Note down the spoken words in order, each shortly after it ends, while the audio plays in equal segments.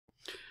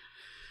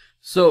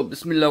So,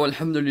 Bismillah,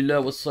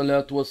 walhamdulillah,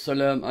 wassalatu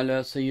wassalam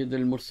ala Sayyid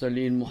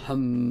al-Mursaleen,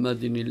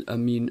 Muhammadin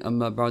al-Amin,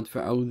 amma ba'd,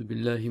 fa'awudhu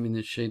billahi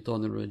minash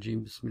shaitan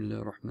al-rajim, Bismillah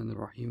ar-Rahman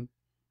ar-Rahim.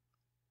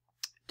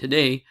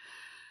 Today,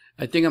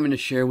 I think I'm going to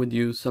share with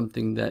you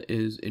something that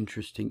is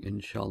interesting,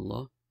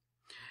 inshallah,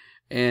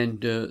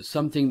 and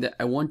something that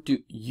I want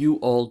you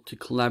all to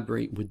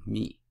collaborate with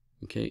me.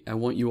 Okay, I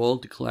want you all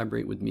to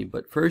collaborate with me.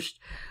 But first,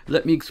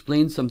 let me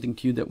explain something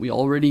to you that we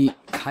already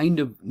kind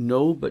of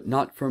know, but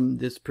not from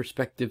this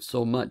perspective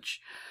so much.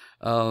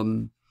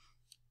 So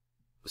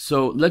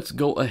let's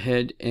go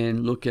ahead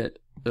and look at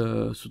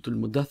Surah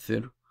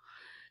Al-Mudaththir.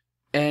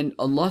 And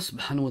Allah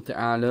subhanahu wa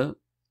ta'ala,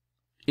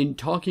 in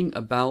talking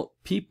about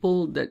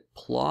people that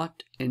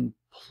plot and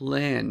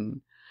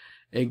plan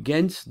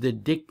against the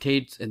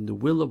dictates and the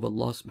will of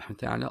Allah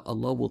subhanahu wa ta'ala,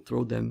 Allah will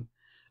throw them,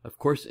 of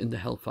course, in the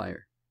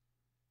hellfire.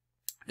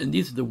 And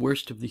these are the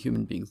worst of the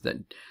human beings,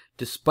 that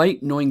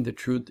despite knowing the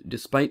truth,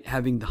 despite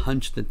having the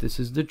hunch that this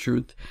is the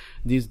truth,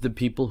 these are the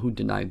people who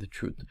deny the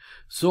truth.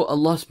 So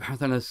Allah subhanahu wa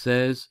ta'ala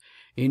says,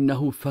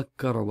 إِنَّهُ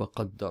فَكَّرَ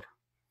وَقَدَّرَ.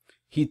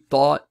 He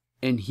thought,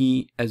 and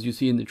he, as you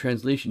see in the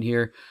translation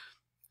here,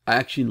 I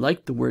actually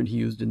like the word he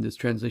used in this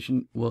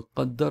translation,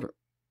 وَقَدَّرَ.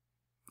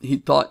 He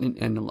thought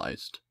and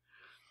analyzed.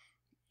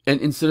 And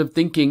instead of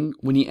thinking,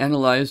 when he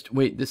analyzed,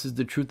 wait, this is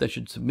the truth, I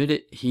should submit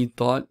it, he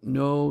thought,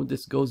 no,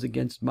 this goes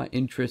against my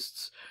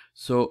interests,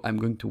 so I'm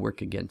going to work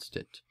against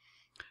it.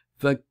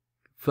 فَقُتِلَ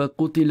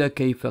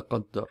كَيْفَ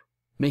قَدَّرَ.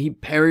 May he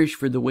perish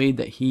for the way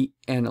that he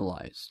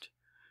analyzed,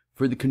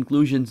 for the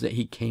conclusions that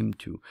he came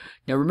to.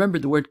 Now remember,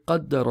 the word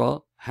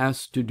قَدَّرَ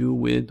has to do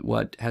with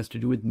what? Has to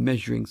do with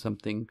measuring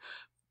something,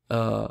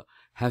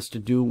 has to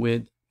do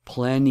with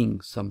planning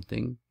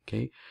something,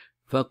 okay?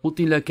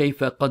 فَقُتِلَ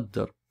كَيْفَ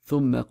قَدَّرَ.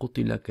 ثُمَّ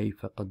قُتِلَ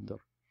كَيْفَ قَدَّرَ.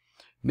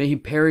 May he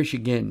perish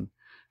again,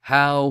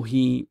 how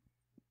he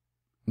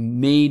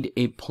made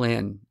a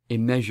plan, a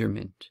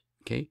measurement,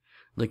 okay?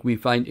 Like we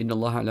find in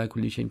Allah ala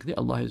kulli shayin qadir,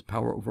 Allah has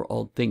power over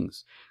all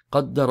things.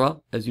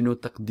 قَدَّرَ, as you know,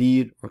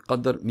 taqdeer or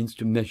qadr means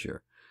to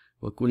measure.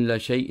 وَكُلَّ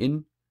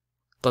شَيْءٍ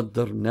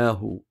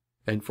قَدَّرْنَاهُ.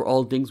 And for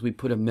all things we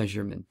put a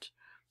measurement.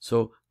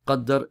 So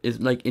qadr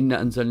is like إِنَّا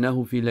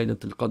أَنزَلْنَاهُ فِي لَيْلَةِ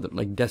الْقَدْر,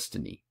 like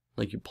destiny,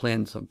 like you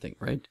plan something,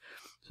 right?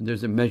 So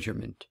there's a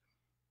measurement.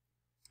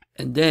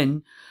 And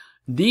then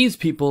these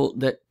people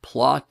that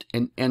plot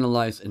and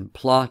analyze and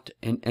plot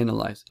and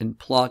analyze and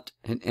plot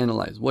and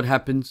analyze, what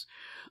happens?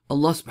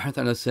 Allah subhanahu wa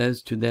ta'ala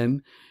says to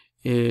them,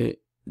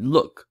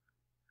 look,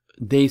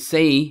 they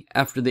say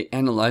after they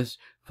analyze,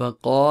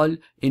 فَقَالْ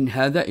إِنْ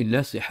هَذَا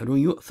إِلَّا سِحْرٌ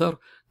يُؤْثَرُ.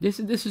 This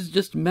is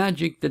just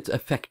magic that's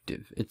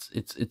effective.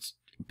 It's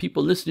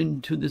people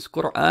listening to this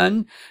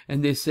Quran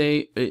and they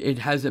say it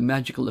has a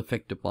magical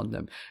effect upon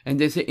them. And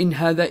they say, إِنْ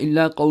هَذَا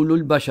إِلَّا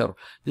قَوْلُ الْبَشَرِ.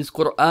 This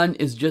Quran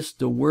is just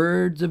the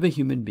words of a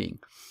human being.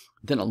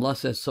 Then Allah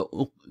says,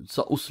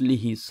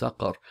 سَأُصْلِهِ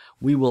سَقَرْ.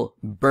 We will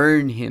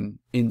burn him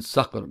in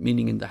Saqar,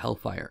 meaning in the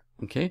hellfire.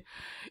 Okay?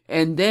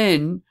 And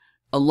then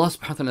Allah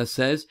subhanahu wa ta'ala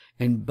says,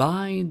 and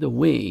by the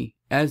way,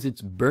 as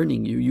it's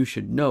burning you, you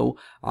should know,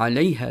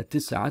 عَلَيْهَا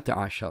تِسْعَةَ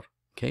عَشَرٍ.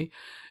 Okay?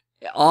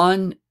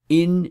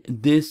 In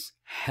this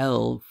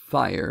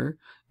hellfire,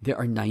 there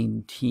are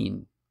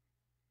 19.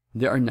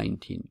 There are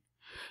 19.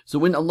 So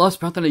when Allah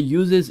subhanahu wa ta'ala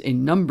uses a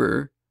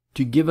number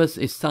to give us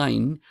a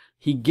sign,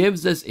 He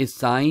gives us a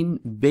sign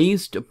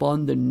based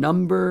upon the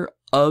number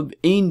of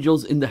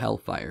angels in the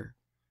hellfire.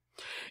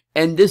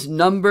 And this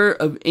number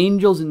of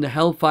angels in the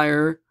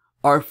hellfire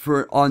are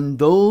on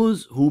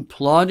those who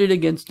plotted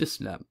against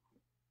Islam.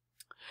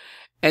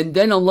 And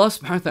then Allah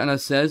subhanahu wa ta'ala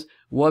says,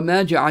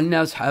 وَمَا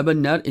جَعَلْنَا أَصْحَابَ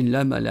النَّارِ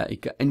إِلَّا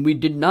مَلَائِكَةً. And we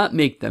did not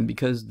make them,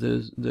 because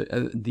the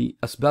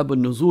asbab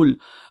al-nuzul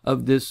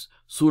of this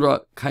surah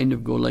kind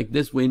of go like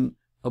this. When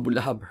Abu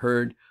Lahab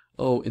heard,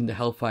 oh, in the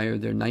hellfire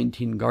there are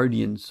 19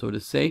 guardians, so to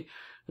say.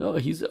 Oh,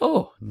 he said,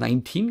 oh,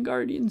 19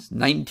 guardians?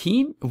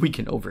 19? We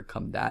can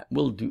overcome that.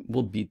 We'll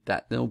beat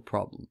that, no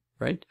problem,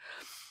 right?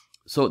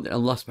 So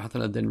Allah subhanahu wa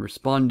ta'ala then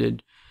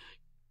responded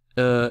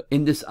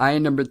in this ayah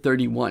number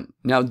 31.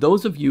 Now,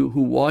 those of you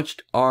who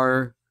watched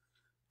our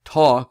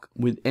talk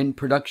with End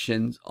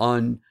Productions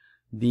on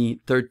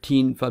the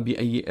 13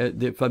 فَبِأَيِّ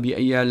آلَاءِ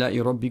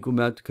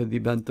رَبِّكُمَا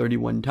تُكَذِّبَانِ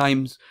 31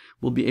 times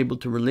will be able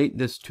to relate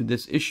this to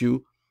this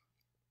issue.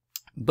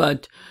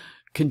 But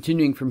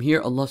continuing from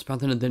here, Allah subhanahu wa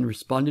ta'ala then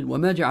responded,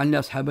 وَمَا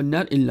جَعَلْنَا أَصْحَابَ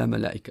النَّارِ إِلَّا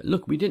مَلَائِكَةً.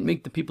 Look, we didn't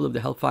make the people of the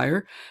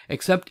hellfire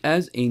except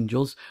as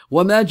angels.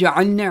 وَمَا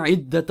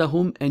جَعَلْنَا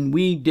عِدَّتَهُمْ. And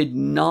we did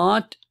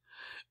not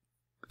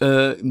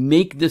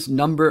make this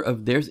number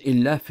of theirs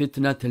إِلَّا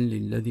فِتْنَةً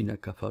لِلَّذِينَ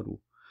كَفَرُوا.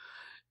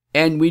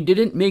 And we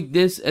didn't make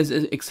this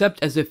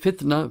except as a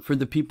fitna for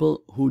the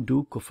people who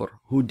do kufr,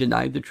 who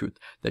deny the truth.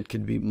 That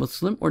could be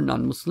Muslim or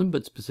non-Muslim,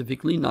 but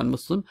specifically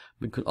non-Muslim.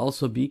 But could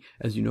also be,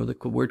 as you know, the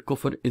word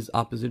kufr is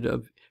opposite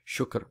of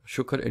shukr.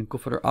 Shukr and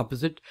kufr are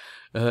opposite.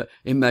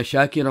 Imma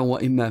shakira wa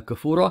imma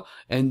kafura.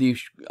 And the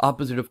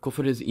opposite of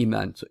kufr is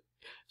iman.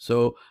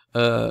 So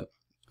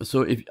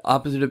if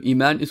opposite of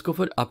iman is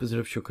kufr, opposite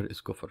of shukr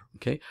is kufr.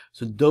 Okay,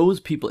 so those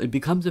people, it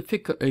becomes a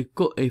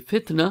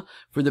fitna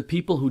for the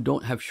people who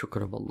don't have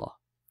shukr of Allah.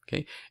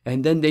 Okay,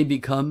 and then they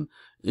become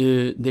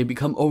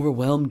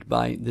overwhelmed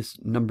by this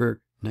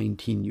number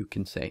 19, you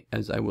can say,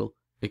 as I will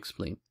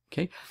explain.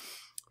 Okay,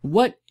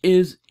 what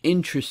is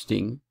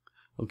interesting,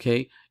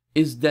 okay,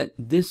 is that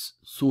this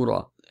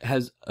surah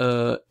has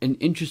an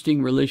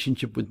interesting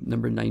relationship with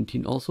number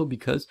 19 also,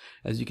 because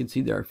as you can see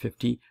there are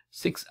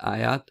 56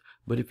 ayat,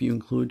 but if you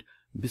include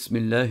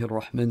Bismillahir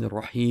Rahmanir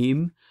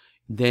Rahim,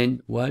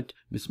 then what?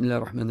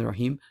 Bismillahir Rahmanir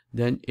Rahim,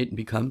 then it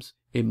becomes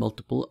a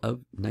multiple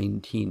of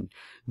 19.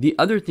 The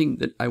other thing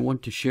that I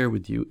want to share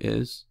with you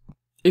is,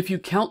 if you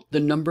count the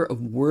number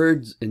of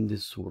words in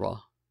this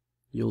surah,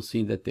 you'll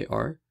see that they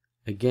are,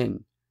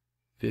 again,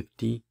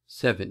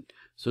 57.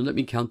 So let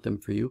me count them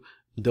for you.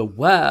 The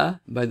wa,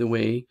 by the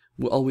way,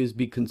 will always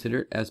be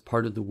considered as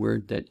part of the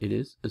word that it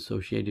is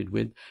associated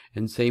with,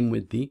 and same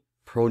with the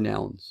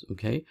pronouns,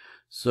 okay?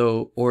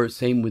 So, or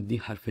same with the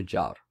harf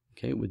jar,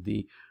 okay, with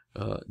the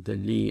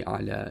li,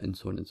 ala, and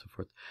so on and so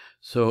forth.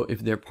 So if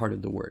they're part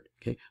of the word,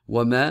 okay?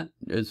 Wama,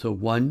 so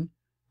 1,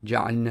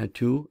 ja'alna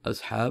 2,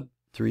 ashab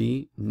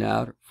 3,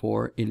 nar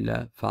 4,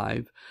 illa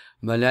 5,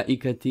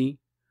 malaikati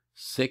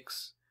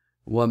 6,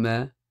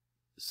 wama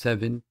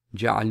 7,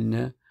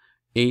 ja'alna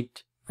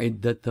 8,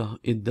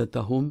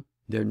 iddatahum,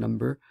 their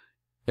number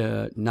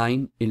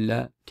 9,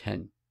 illa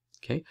 10.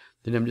 Okay,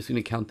 then I'm just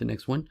going to count the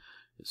next one.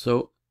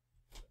 So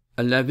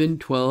 11,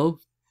 12,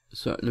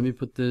 so let me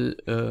put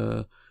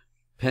the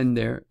pen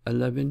there.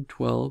 11,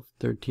 12,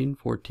 13,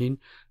 14,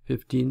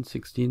 15,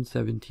 16,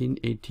 17,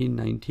 18,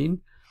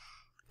 19,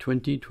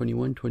 20,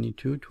 21,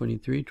 22,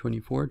 23,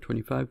 24,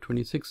 25,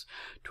 26,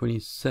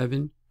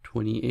 27,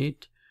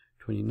 28,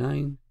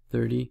 29,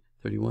 30,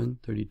 31,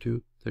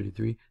 32,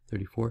 33,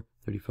 34,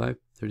 35,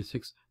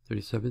 36,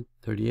 37,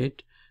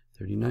 38,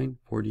 39,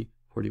 40,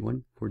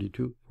 41,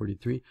 42,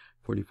 43,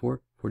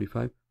 44,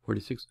 45,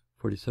 46,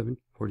 47,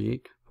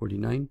 48,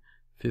 49,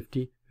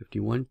 50,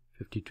 51,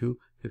 52,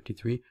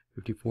 53,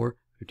 54,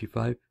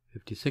 55,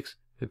 56,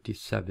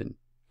 57.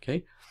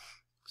 Okay,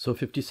 so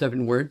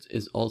 57 words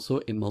is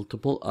also a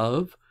multiple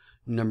of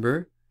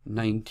number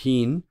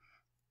 19,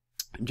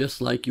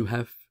 just like you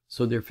have,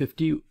 so there are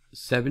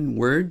 57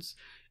 words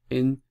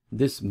in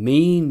this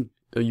main,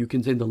 or you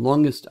can say the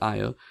longest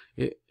ayah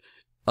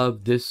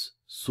of this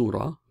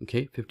surah,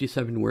 okay,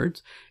 57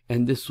 words,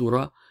 and this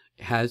surah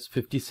has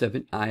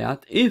 57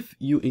 ayat if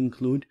you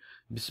include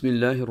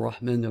Bismillahir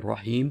Rahmanir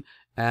Rahim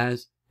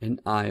as an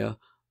ayah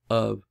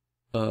of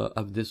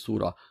this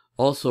surah.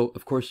 Also,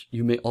 of course,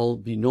 you may all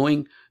be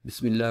knowing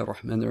Bismillahir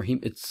Rahmanir Rahim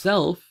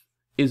itself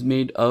is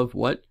made of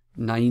what?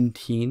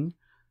 19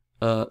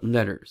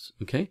 letters,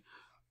 okay?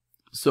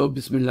 So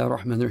Bismillahir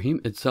Rahmanir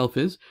Rahim itself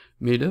is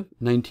made of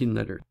 19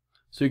 letters.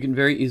 So you can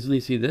very easily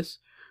see this.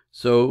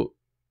 So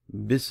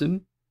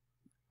Bism,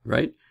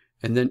 right?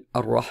 And then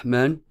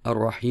Ar-Rahman,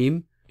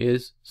 Ar-Rahim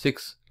is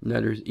 6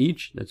 letters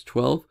each. That's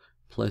 12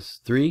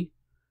 plus 3,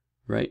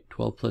 right?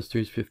 12 plus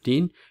 3 is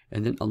 15.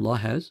 And then Allah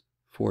has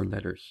 4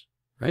 letters,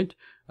 right?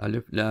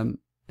 Alif, Lam,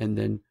 and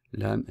then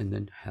Lam, and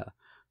then Ha.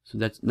 So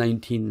that's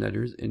 19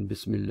 letters in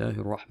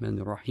Bismillahir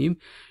Rahmanir Rahim.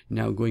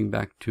 Now going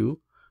back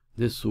to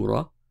this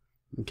surah,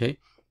 okay?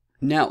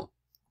 Now,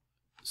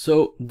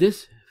 so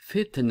this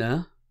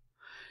fitna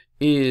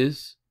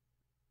is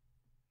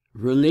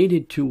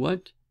related to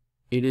what?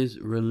 It is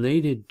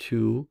related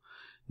to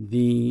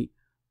the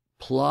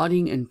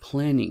plotting and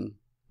planning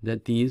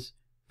that these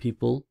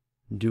people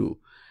do.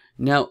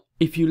 Now,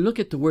 if you look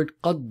at the word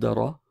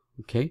qaddara,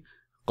 okay,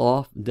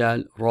 qaf,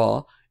 dal,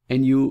 ra,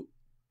 and you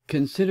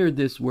consider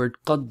this word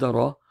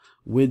qaddara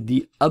with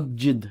the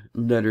abjad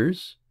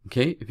letters,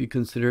 okay, if you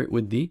consider it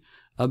with the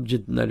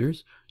abjad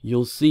letters,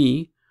 you'll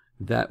see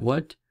that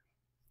what?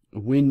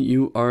 When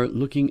you are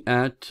looking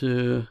at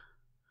the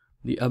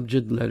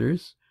abjad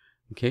letters,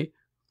 okay,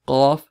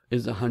 qaf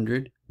is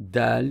 100,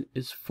 dal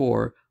is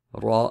 4,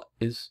 ra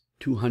is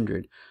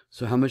 200.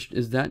 So how much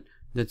is that?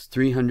 That's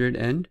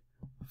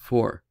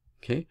 304.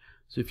 Okay,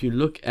 so if you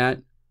look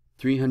at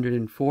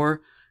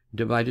 304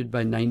 divided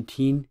by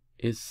 19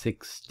 is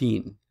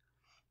 16.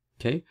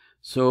 Okay,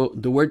 so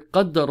the word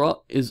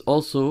qaddara is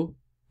also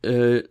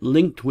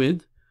linked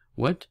with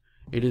what?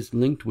 It is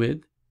linked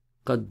with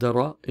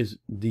qaddara is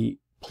the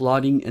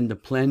plotting and the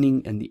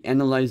planning and the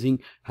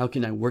analyzing. How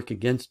can I work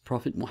against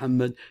Prophet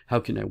Muhammad? How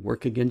can I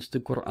work against the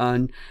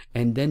Quran?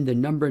 And then the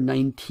number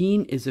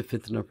 19 is a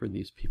fitna for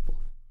these people.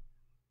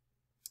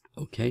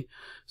 Okay,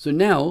 so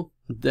now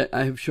that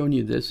I have shown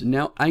you this,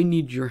 now I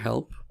need your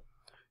help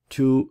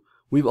to,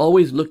 we've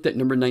always looked at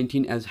number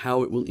 19 as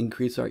how it will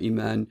increase our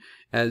iman,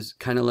 as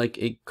kind of like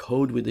a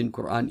code within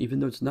Quran, even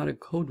though it's not a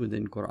code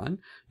within Quran.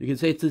 You can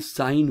say it's a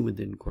sign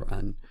within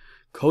Quran.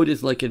 Code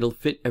is like it'll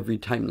fit every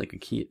time, like a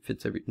key, it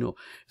fits every, no,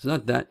 it's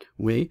not that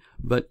way,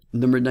 but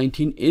number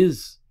 19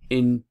 is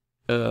in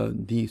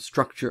the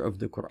structure of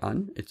the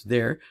Quran. It's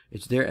there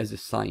as a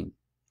sign,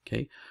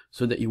 okay,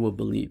 so that you will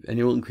believe, and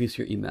it will increase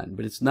your iman.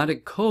 But it's not a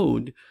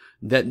code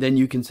that then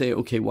you can say,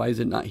 okay, why is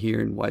it not here,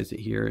 and why is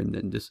it here, and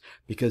then this,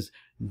 because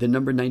the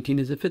number 19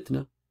 is a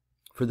fitna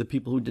for the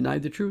people who deny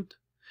the truth.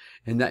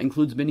 And that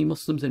includes many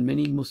Muslims and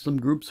many Muslim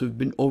groups who have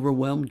been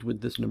overwhelmed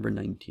with this number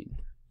 19.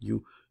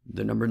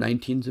 The number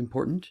 19 is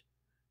important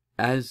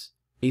as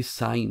a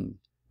sign,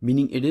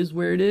 meaning it is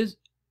where it is,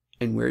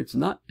 and where it's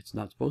not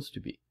supposed to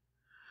be.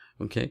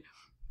 Okay?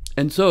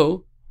 And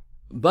so,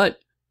 but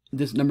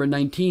this number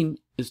 19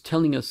 is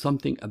telling us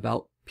something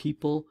about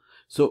people.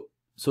 So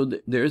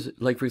there's,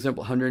 like, for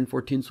example,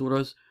 114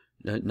 surahs.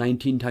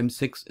 19 times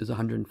 6 is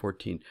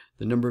 114.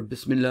 The number of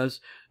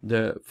bismillahs,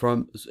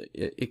 from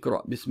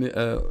Iqra bismi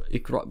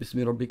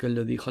rabbika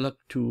alladhi khalaq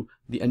to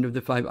the end of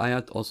the 5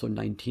 ayat, also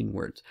 19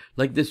 words.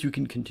 Like this, you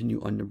can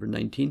continue on number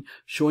 19,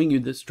 showing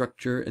you the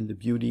structure and the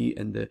beauty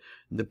and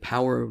the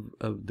power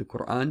of the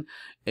Quran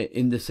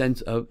in the sense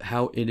of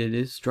how it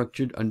is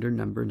structured under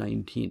number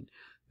 19.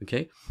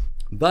 Okay?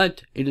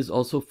 But it is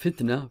also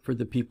fitna for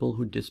the people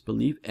who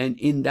disbelieve. And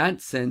in that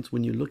sense,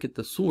 when you look at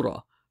the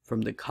surah,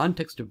 from the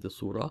context of the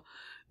surah,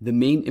 the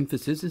main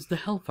emphasis is the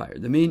hellfire.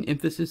 The main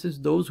emphasis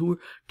is those who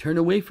turn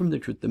away from the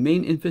truth. The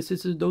main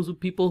emphasis is those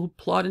people who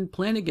plot and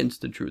plan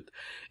against the truth.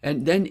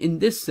 And then in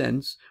this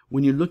sense,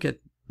 when you look at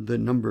the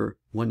number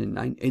 1 and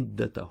 9,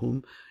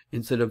 iddatahum,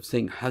 instead of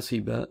saying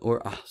hasiba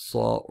or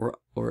ahsa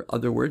or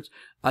other words,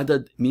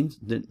 adad means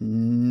the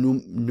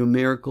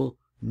numerical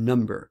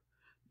number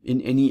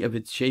in any of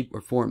its shape or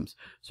forms.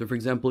 So for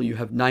example, you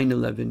have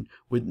 9/11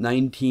 with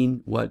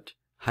 19 what?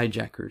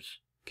 Hijackers.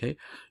 Okay,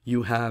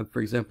 you have,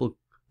 for example,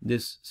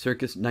 this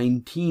Circus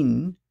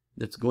 19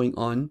 that's going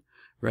on,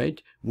 right,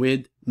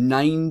 with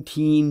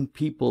 19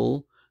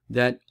 people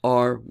that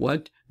are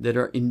what? That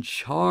are in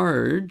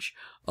charge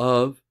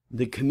of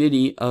the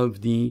committee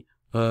of the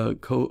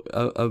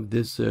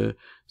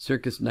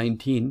Circus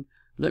 19.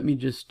 Let me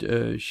just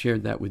share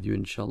that with you,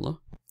 inshallah.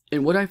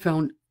 And what I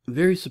found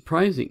very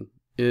surprising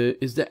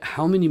is that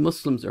how many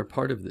Muslims are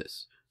part of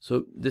this.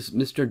 So this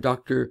Mr.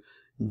 Dr.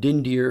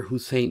 Dindir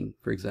Hussain,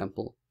 for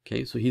example.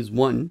 Okay, so he's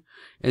one,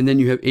 and then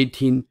you have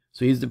 18,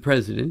 so he's the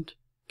president,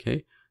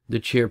 okay, the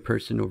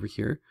chairperson over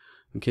here.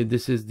 Okay,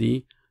 this is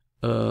the,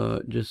 so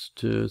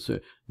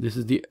this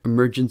is the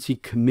emergency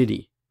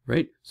committee,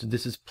 right? So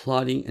this is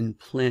plotting and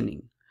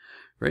planning,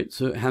 right?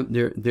 So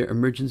their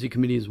emergency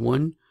committee is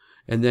 1,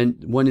 and then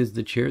 1 is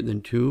the chair,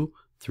 then 2,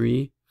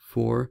 3,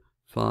 4,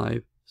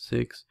 5,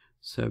 6,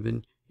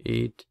 7,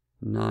 8,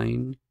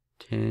 9,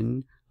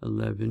 10,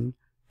 11,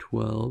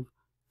 12,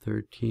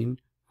 13,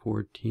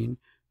 14,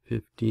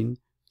 15,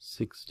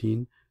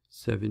 16,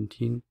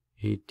 17,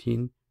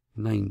 18,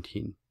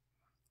 19.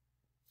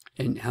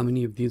 And how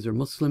many of these are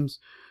Muslims?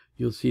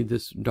 You'll see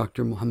this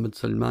Dr. Muhammad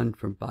Salman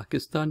from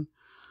Pakistan,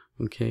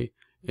 okay,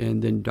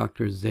 and then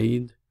Dr.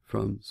 Zaid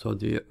from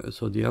Saudi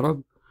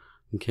Arab,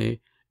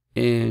 okay,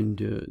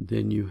 and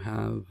then you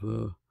have,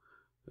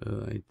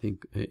 I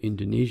think, an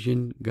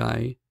Indonesian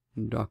guy,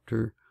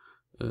 Dr.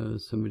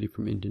 Somebody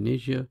from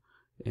Indonesia,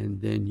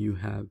 and then you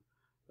have,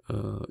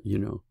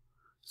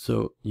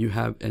 so you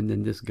have, and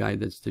then this guy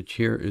that's the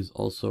chair is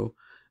also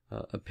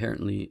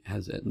apparently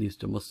has at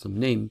least a Muslim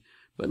name,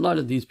 but a lot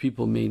of these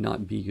people may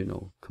not be,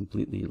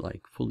 completely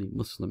like fully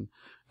Muslim.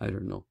 I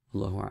don't know.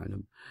 Allahu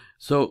A'lam.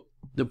 So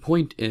the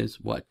point is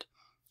what?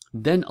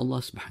 Then Allah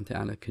subhanahu wa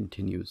ta'ala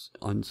continues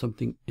on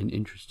an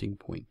interesting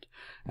point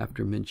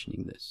after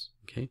mentioning this.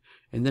 Okay?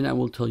 And then I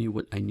will tell you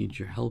what I need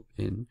your help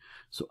in.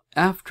 So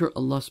after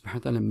Allah subhanahu wa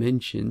ta'ala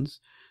mentions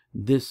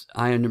this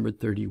ayah number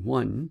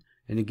 31,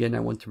 and again, I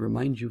want to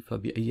remind you,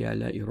 فَبِأَيِّ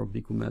آلَاءِ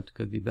رَبِّكُمَا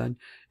تُكَذِّبَانِ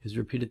is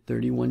repeated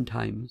 31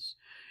 times.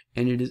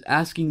 And it is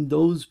asking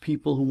those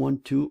people who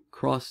want to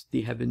cross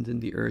the heavens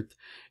and the earth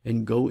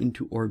and go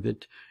into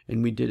orbit.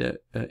 And we did a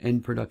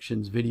End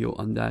Productions video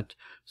on that.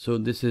 So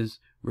this is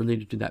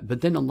related to that.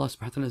 But then Allah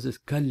subhanahu wa ta'ala says,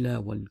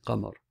 كَلَّا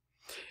وَالْقَمَرِ,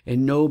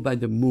 and know by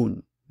the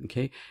moon.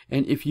 Okay?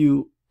 And if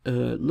you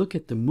look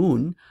at the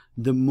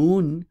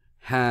moon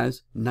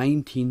has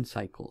 19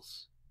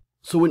 cycles.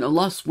 So when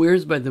Allah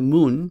swears by the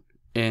moon,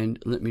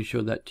 and let me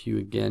show that to you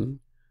again,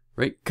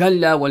 right?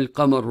 Kalla wal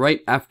qamar,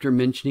 right after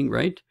mentioning,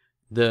 right,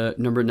 the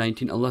number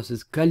 19, Allah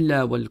says,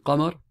 Kalla wal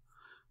qamar.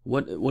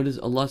 What does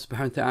Allah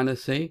subhanahu wa ta'ala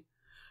say?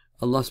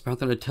 Allah subhanahu wa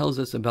ta'ala tells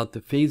us about the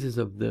phases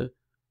of the,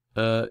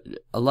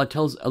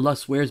 Allah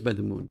swears by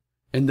the moon.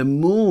 And the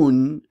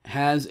moon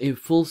has a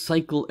full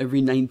cycle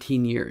every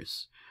 19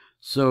 years.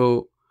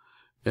 So,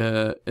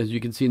 as you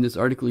can see in this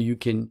article, you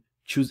can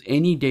choose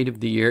any date of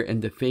the year,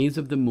 and the phase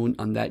of the moon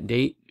on that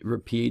date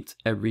repeats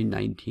every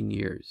 19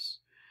 years.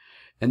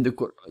 And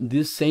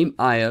this same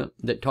ayah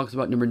that talks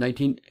about number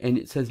 19, and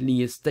it says,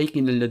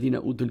 لِيَسْتَيْقِنَ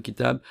الَّذِينَ أُوتُوا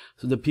الْكِتَابِ,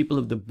 so the people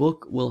of the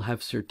book will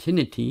have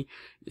certainty.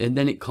 And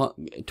then it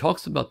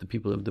talks about the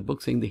people of the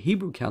book, saying the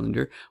Hebrew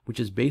calendar, which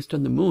is based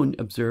on the moon,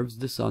 observes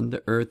the sun,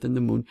 the earth, and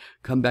the moon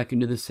come back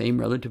into the same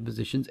relative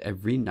positions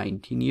every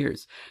 19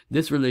 years.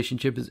 This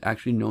relationship is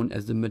actually known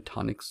as the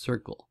Metonic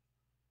circle.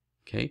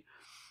 Okay?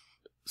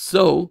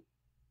 So,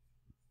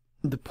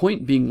 the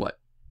point being what?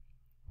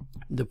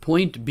 The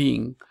point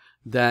being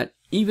that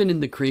even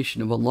in the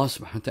creation of Allah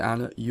subhanahu wa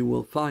ta'ala, you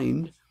will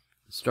find,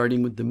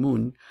 starting with the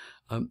moon,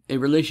 a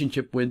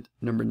relationship with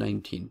number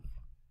 19.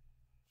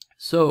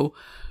 So,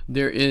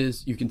 there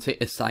is, you can say,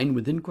 a sign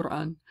within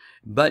Quran,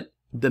 But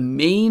the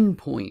main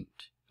point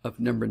of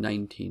number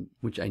 19,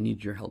 which I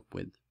need your help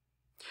with,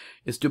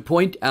 is to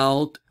point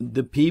out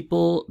the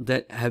people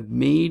that have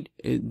made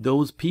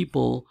those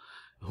people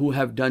who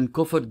have done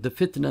kufr, the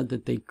fitna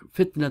that they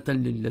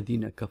fitnatan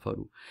lilladhina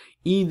kafaru.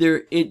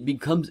 Either it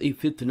becomes a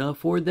fitna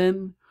for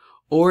them,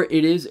 or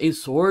it is a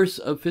source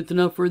of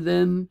fitna for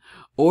them,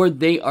 or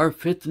they are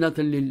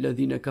fitnatan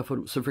lilladhina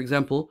kafaru. So for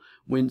example,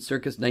 when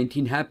Circus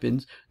 19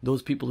 happens,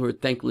 those people who are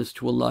thankless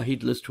to Allah,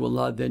 heedless to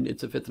Allah, then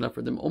it's a fitna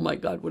for them. Oh my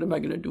God, what am I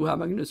going to do? How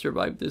am I going to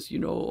survive this?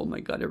 Oh my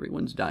God,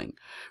 everyone's dying,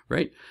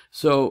 right?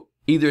 So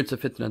either it's a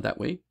fitna that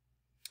way,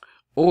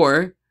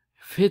 or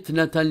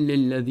fitnatan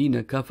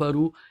lilladhina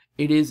kafaru.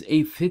 It is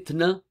a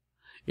fitna.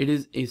 It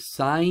is a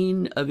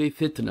sign of a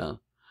fitna.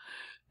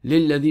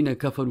 Lilladhina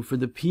kafaru, for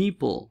the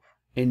people.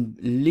 And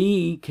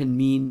li can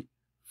mean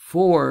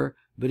for,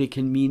 but it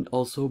can mean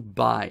also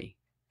by.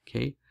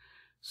 Okay,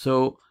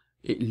 so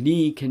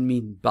li can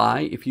mean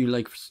by. If you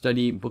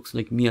study books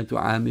like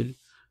Miyatu Amir,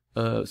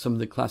 some of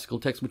the classical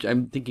texts, which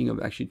I'm thinking of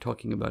actually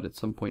talking about at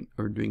some point,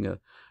 or doing a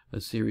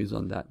series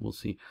on that, we'll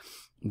see.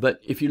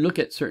 But if you look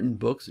at certain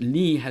books,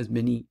 li has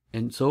many,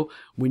 and so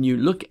when you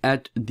look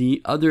at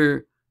the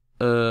other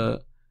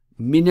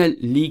minal,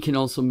 li can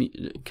also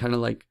mean kind of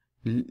like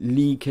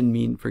li can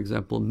mean, for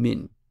example,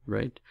 min,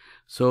 right?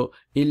 So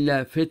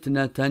illa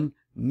fitnatan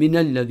min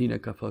alladhina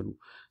kafaru.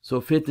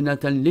 So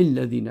fitnatan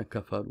lilladhina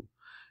kafaru.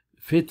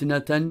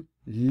 Fitnatan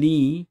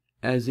li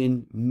as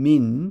in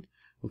min,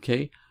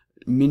 okay?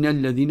 Min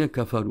alladhina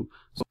kafaru.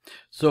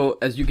 So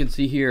as you can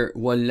see here,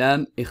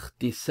 walam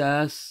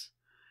ikhtisas.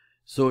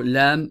 So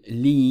lam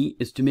li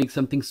is to make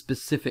something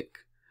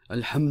specific.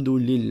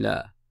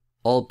 Alhamdulillah.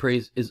 All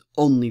praise is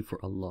only for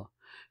Allah.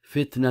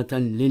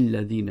 Fitnatan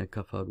lilladhina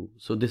kafaru.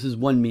 So this is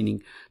one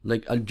meaning.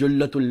 Like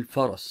al-jullatul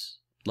faras.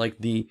 Like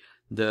the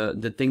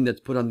thing that's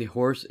put on the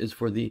horse is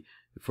for the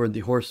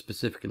horse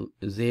specifically.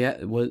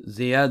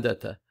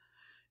 Ziyadata.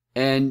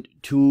 And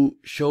to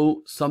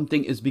show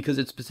something is because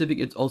it's specific.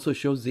 It also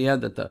shows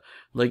ziyadata.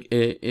 Like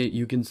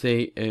you can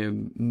say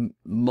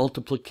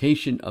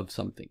multiplication of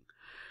something.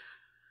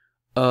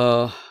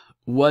 Wal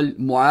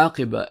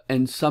mu'aqiba,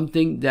 and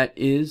something that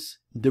is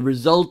the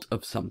result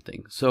of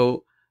something.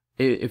 So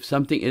if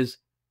something is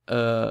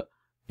a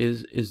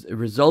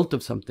result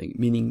of something,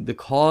 meaning the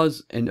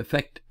cause and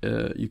effect,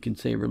 you can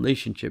say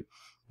relationship,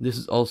 this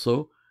is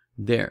also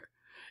there.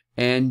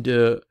 And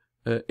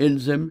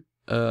ilzam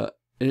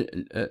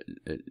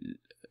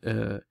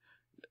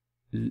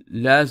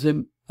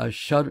lazim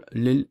ashar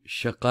lil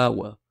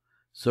shaqawa.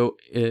 So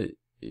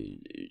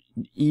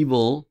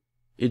evil,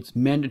 it's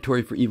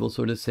mandatory for evil,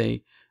 so to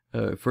say,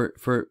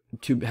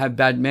 to have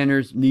bad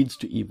manners leads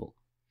to evil.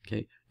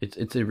 Okay,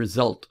 it's a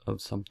result of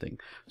something.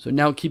 So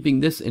now, keeping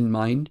this in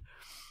mind,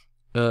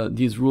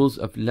 these rules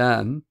of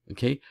lam,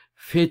 okay,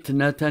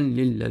 fitnatan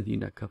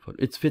lilladhina kafar.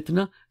 It's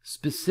fitna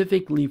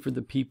specifically for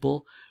the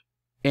people,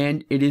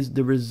 and it is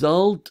the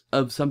result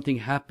of something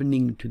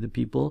happening to the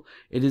people.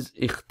 It is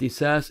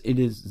ikhtisas, it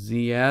is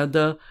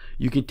ziyada.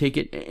 You could take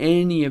it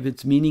any of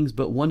its meanings,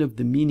 but one of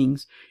the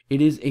meanings,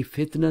 it is a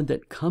fitna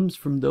that comes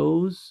from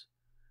those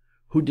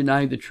who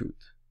deny the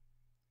truth.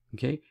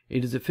 Okay,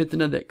 it is a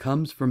fitna that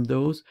comes from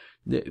those,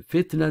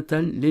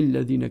 fitnatan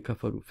lilladhina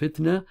kafaru.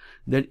 Fitna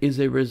that is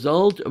a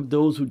result of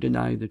those who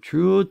deny the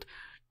truth.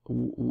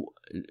 لِيَسْتَيْقِنَ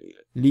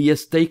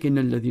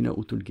الَّذِينَ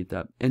أُوتُوا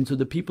الْكِتَابَ. And so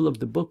the people of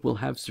the book will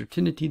have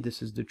certainty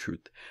this is the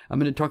truth. I'm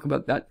going to talk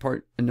about that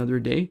part another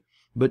day.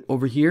 But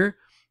over here,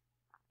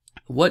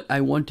 what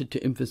I wanted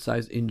to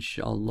emphasize,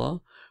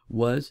 inshallah,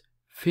 was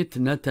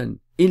fitnatan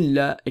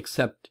illa,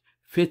 except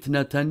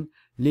fitnatan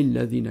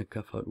lilladhina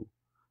kafaru.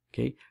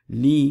 Okay,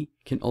 li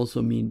can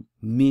also mean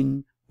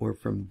min, or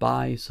from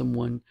by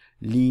someone.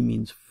 Li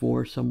means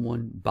for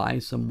someone, by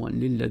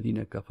someone.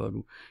 Lilladhina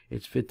kafaru.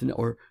 It's fitna,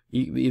 or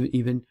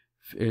even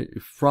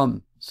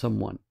from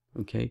someone.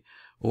 Okay,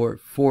 or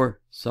for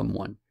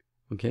someone.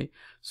 Okay,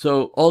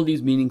 so all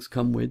these meanings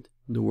come with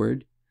the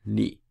word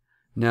li.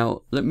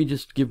 Now let me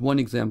just give one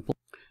example.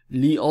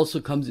 Li also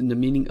comes in the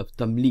meaning of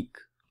tamlik,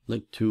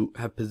 like to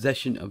have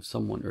possession of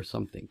someone or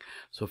something.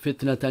 So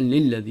fitnatan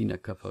lilladhina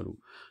kafaru.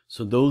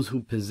 So those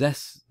who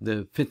possess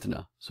the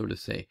fitna, so to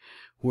say,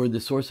 who are the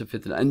source of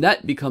fitna. And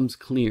that becomes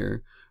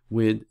clear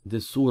with the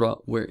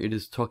surah where it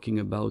is talking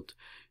about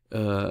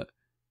إِنَّهُ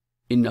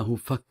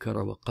فَكَّرَ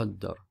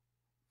وَقَدَّرَ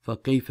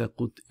فَقُتِلَ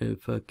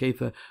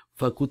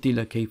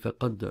كَيْفَ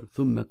قَدَّرَ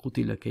ثُمَّ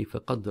قُتِلَ كَيْفَ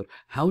قَدَّرَ.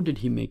 How did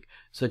he make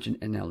such an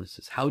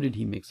analysis? How did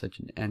he make such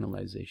an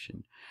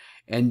analyzation?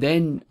 And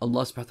then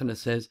Allah subhanahu wa ta'ala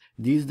says,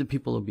 these are the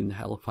people who will be in the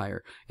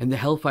hellfire. And the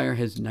hellfire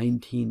has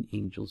 19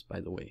 angels, by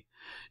the way.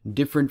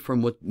 Different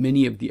from what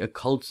many of the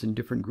occults and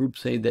different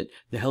groups say, that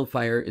the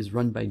hellfire is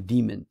run by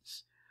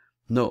demons.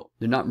 No,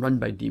 they're not run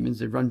by demons.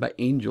 They're run by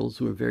angels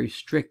who are very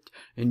strict,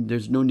 and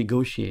there's no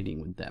negotiating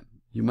with them.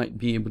 You might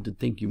be able to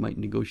think you might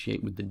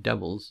negotiate with the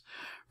devils,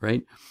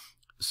 right?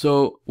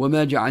 So,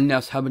 وَمَا جَعَلْنَا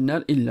أَصْحَابَ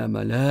النَّارِ إِلَّا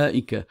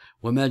مَلَائِكَةً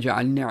وَمَا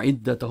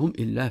جَعَلْنَا عِدَّتَهُمْ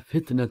إِلَّا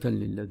فِتْنَةً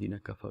لِلَّذِينَ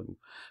كَفَرُوا.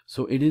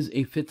 So it is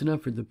a fitna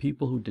for the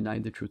people who deny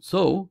the truth.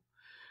 So,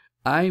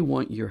 I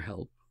want your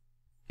help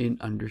in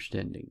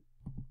understanding.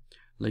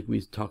 Like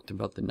we talked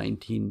about the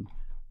 19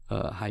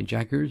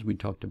 hijackers. We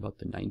talked about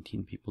the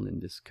 19 people in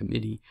this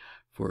committee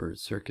for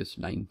Circus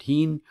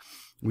 19.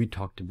 We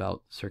talked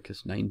about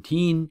Circus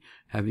 19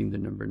 having the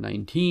number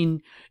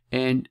 19.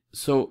 And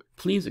so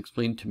please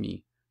explain to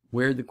me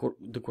where the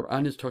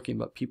Quran is talking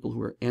about people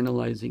who are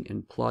analyzing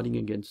and plotting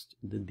against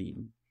the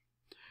deen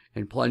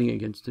and plotting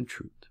against the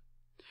truth.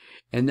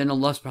 And then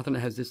Allah subhanahu wa ta'ala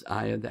has this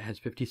ayah that has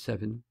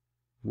 57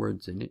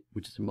 words in it,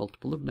 which is a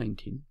multiple of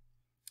 19.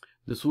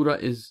 The surah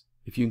is,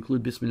 if you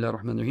include Bismillah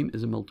ar-Rahman ar-Rahim,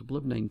 is a multiple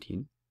of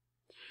 19.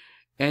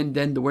 And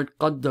then the word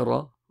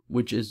qaddara,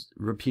 which is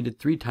repeated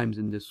 3 times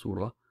in this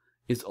surah,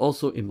 is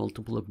also a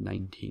multiple of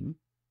 19.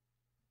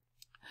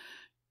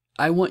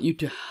 I want you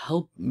to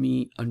help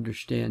me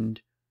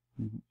understand.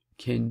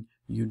 Can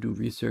you do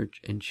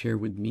research and share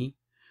with me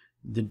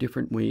the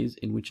different ways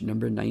in which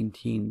number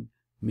 19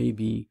 may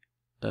be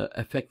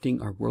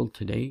affecting our world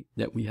today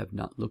that we have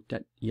not looked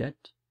at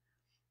yet?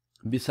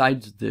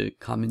 Besides the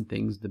common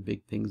things, the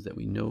big things that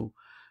we know,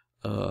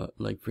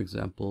 like for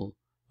example,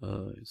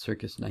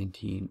 Circus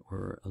 19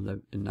 or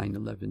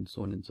 9/11,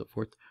 so on and so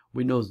forth.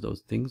 We know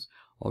those things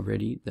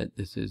already, that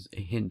this is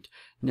a hint.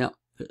 Now,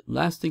 the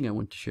last thing I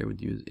want to share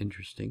with you is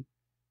interesting.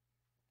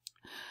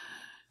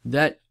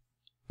 That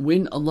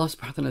when Allah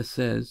subhanahu wa ta'ala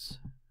says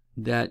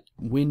that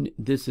when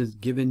this is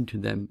given to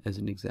them as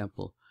an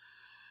example,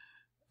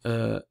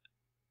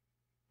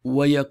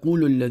 وَيَقُولُ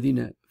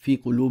الَّذِينَ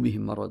فِي قُلُوبِهِمْ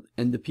مَرَضٍ,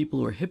 and the people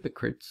who are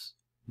hypocrites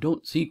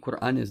don't see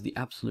Quran as the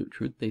absolute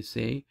truth. They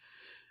say,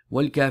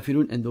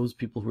 وَالْكَافِرُونَ, and those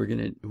people who are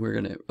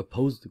gonna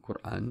oppose the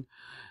Quran,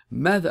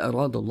 مَاذَا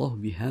أَرَادَ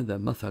اللَّهُ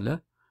بِهَذَا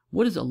مَثَلًا,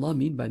 what does Allah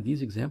mean by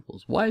these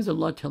examples? Why is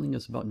Allah telling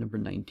us about number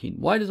 19?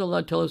 Why does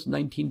Allah tell us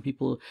 19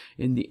 people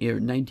in the air,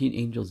 19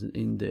 angels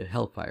in the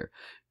hellfire?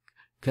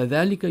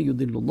 كَذَلِكَ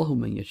يُضِلُّ اللَّهُ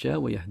مَنْ يَشَاءُ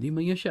وَيَهْدِي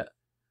مَنْ يَشَاءُ.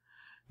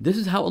 This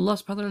is how Allah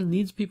subhanahu wa ta'ala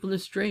leads people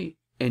astray.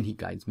 And He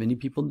guides many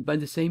people by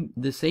the same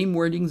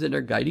wordings that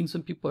are guiding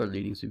some people are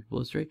leading some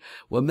people astray.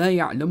 وَمَا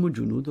يَعْلَمُ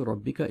جُنُودُ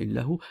رَبِّكَ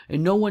إِلَّا هُ,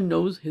 and no one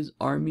knows His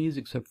armies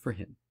except for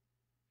Him.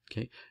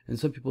 Okay, and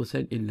some people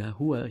said إِلَّا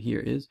هُوَ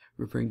here is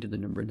referring to the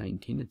number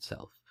 19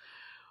 itself.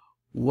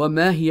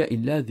 وَمَا هِيَ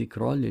إِلَّا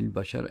ذِكْرَى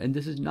لِلْبَشَرِ, and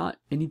this is not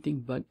anything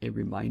but a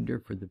reminder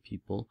for the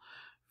people,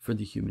 for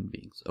the human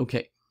beings.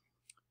 Okay,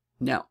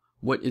 now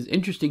what is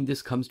interesting,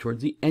 this comes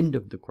towards the end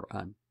of the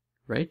Quran,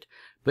 right?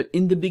 But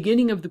in the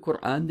beginning of the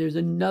Quran, there's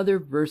another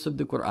verse of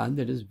the Quran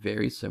that is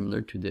very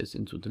similar to this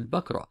in Surah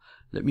Al-Baqarah.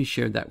 Let me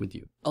share that with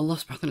you. Allah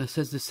subhanahu wa ta'ala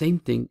says the same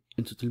thing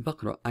in Surah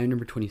Al-Baqarah, ayah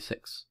number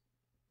 26.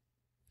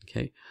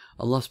 Okay,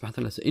 Allah subhanahu wa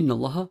ta'ala says, إِنَّ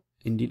اللَّهَ,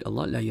 indeed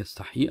Allah, لَا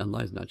يَسْتَحِي,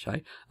 Allah is not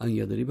shy, أَنْ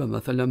يَضْرِبَ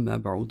مَثَلًا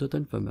مَا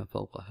بَعُودَةً فَمَا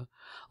فَوْقَهَا.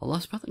 Allah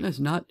subhanahu wa ta'ala is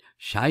not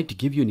shy to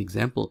give you an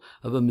example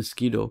of a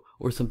mosquito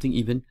or something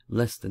even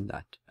less than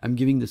that. I'm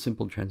giving the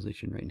simple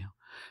translation right now,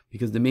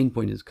 because the main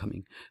point is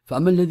coming.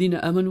 فَأَمَّا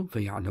الَّذِينَ آمَنُوا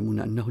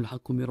فَيَعْلَمُونَ أَنَّهُ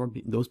الْحَقُّ مِنْ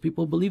رَبِّهِمْ, those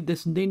people believe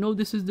this and they know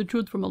this is the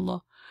truth from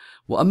Allah.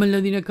 وَأَمَّا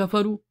الَّذِينَ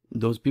كَفَرُوا,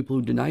 those people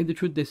who deny the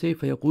truth, they say,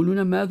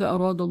 فَيَقُولُونَ مَاذَا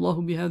أَرَادَ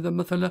اللَّهُ بِهَذَا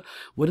مَثَلًا,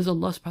 what does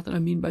Allah subhanahu wa ta'ala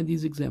mean by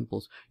these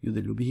examples?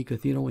 يُضِلُّ بِهِ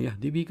كَثِيرًا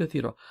وَيَهْدِي بِهِ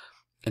كَثِيرًا,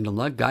 and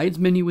Allah guides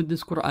many with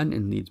this Quran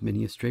and leads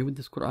many astray with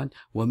this Quran.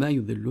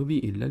 وَمَا يُضِلُّ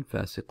بِهِ إِلَّا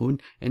الْفَاسِقُونَ,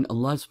 and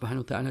Allah subhanahu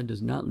wa ta'ala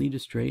does not lead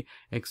astray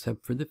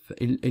except for the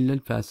إِلَّا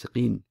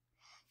الْفَاسِقِينَ.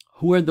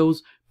 Who are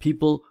those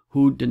people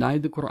who deny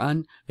the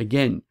Quran?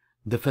 Again,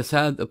 the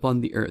fasad upon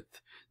the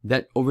earth.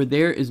 That over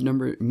there is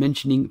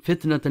mentioning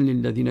fitnatan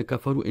lilladhina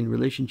kafaru in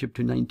relationship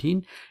to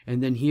 19,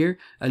 and then here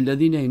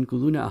alladhina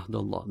yanquduna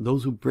ahdallah,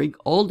 those who break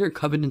all their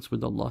covenants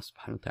with Allah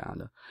subhanahu wa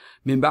ta'ala,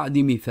 min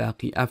ba'di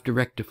mithaqi, after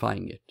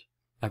rectifying it,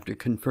 after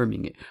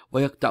confirming it,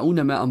 wa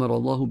yaqta'una ma amara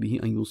Allahu bihi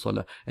an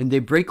yusala, and they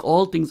break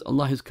all things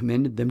Allah has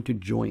commanded them to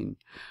join,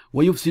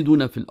 wa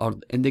yufsiduna fil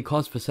ard, and they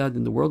cause fasad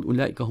in the world,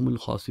 ulaika humul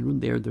khasirun,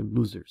 they are the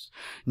losers.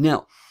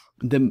 Now,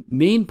 the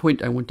main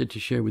point I wanted to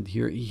share with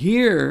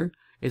here,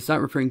 it's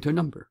not referring to a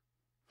number.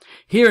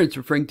 Here it's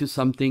referring to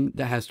something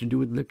that has to do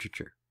with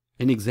literature.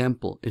 An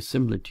example is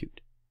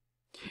similitude.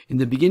 In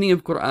the beginning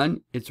of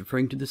Quran, it's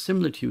referring to the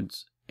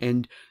similitudes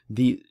and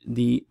the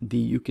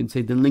you can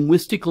say the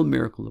linguistical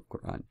miracle of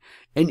Quran.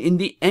 And in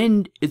the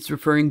end, it's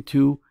referring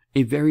to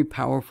a very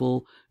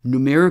powerful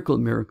numerical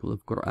miracle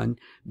of Quran.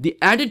 The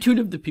attitude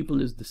of the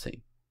people is the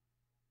same.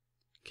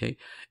 Okay,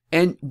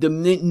 and the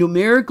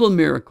numerical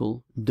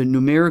miracle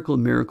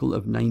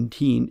of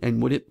 19,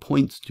 and what it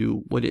points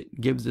to, what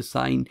it gives a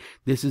sign,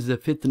 this is a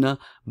fitna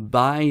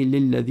by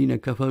lilladhina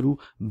kafaru,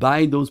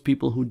 by those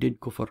people who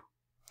did kufr.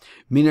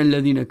 Min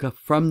alladhina kafar,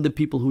 from the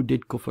people who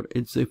did kufr.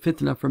 It's a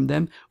fitna from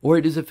them, or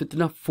it is a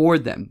fitna for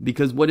them,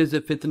 because what is a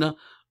fitna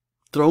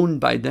thrown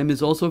by them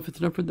is also a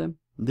fitna for them.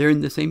 They're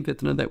in the same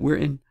fitna that we're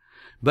in,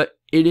 but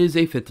it is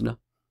a fitna.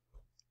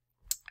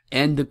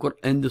 And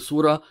the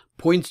surah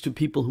points to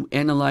people who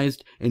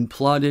analyzed and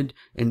plotted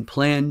and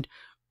planned.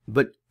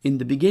 But in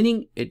the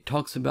beginning, it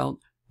talks about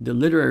the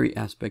literary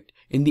aspect.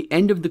 In the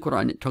end of the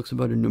Quran, it talks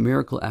about a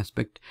numerical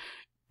aspect.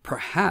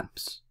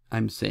 Perhaps,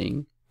 I'm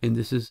saying, and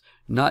this is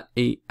not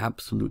an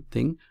absolute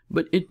thing,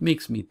 but it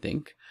makes me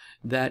think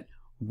that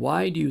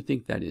why do you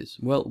think that is?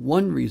 Well,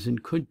 one reason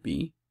could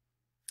be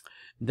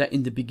that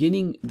in the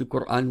beginning, the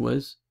Quran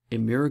was a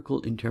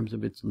miracle in terms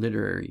of its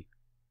literary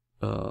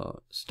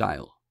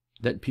style,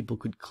 that people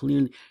could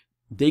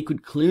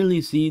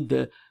clearly see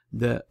the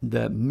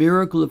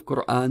miracle of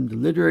Quran, the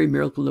literary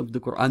miracle of the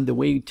Quran, the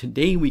way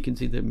today we can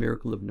see the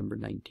miracle of number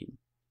 19.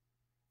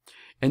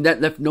 And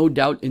that left no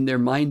doubt in their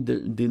mind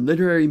the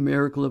literary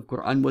miracle of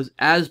Quran was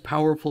as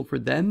powerful for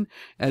them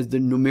as the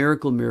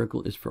numerical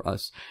miracle is for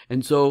us.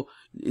 And so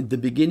the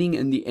beginning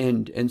and the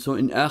end. And so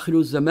in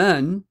Akhirul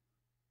Zaman,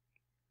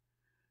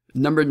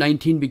 number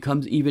 19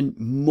 becomes even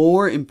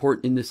more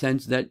important in the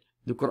sense that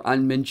the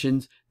Quran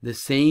mentions the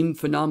same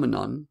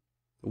phenomenon,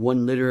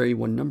 one literary,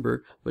 one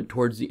number, but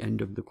towards the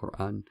end of the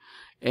Quran.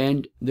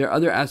 And there are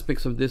other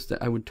aspects of this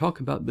that I would talk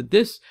about, but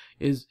this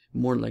is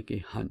more like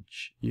a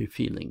hunch, a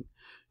feeling.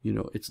 You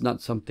know, it's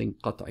not something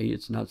qat'i,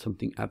 it's not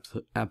something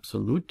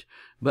absolute,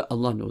 but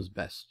Allah knows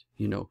best,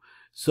 you know.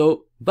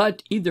 So,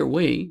 but either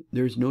way,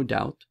 there's no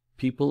doubt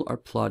people are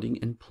plotting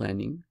and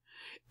planning,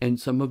 and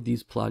some of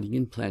these plotting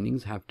and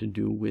plannings have to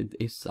do with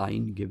a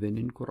sign given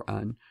in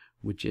Quran,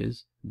 which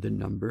is the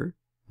number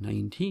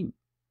 19.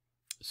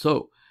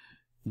 So,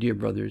 dear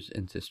brothers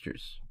and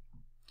sisters,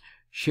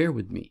 share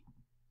with me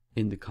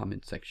in the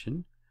comment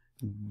section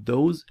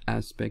those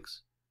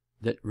aspects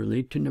that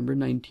relate to number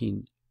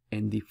 19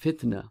 and the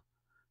fitna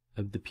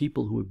of the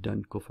people who have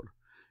done kufr.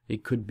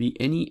 It could be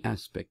any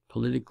aspect,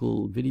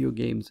 political, video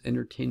games,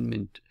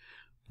 entertainment,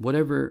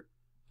 whatever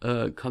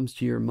comes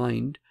to your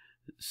mind.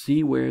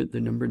 See where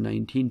the number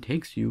 19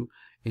 takes you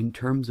in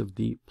terms of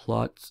the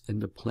plots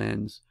and the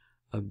plans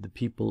of the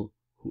people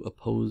who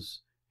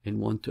oppose and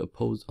want to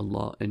oppose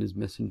Allah and His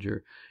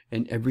Messenger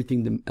and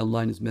everything Allah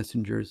and His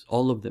messengers,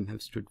 all of them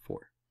have stood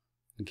for.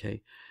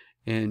 Okay?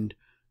 And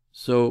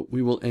so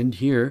we will end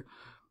here.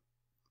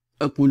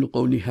 أقول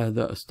قولي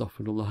هذا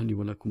أستغفر الله لي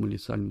ولكم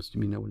ولسائر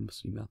المسلمين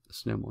والمسلمات.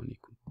 السلام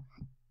عليكم.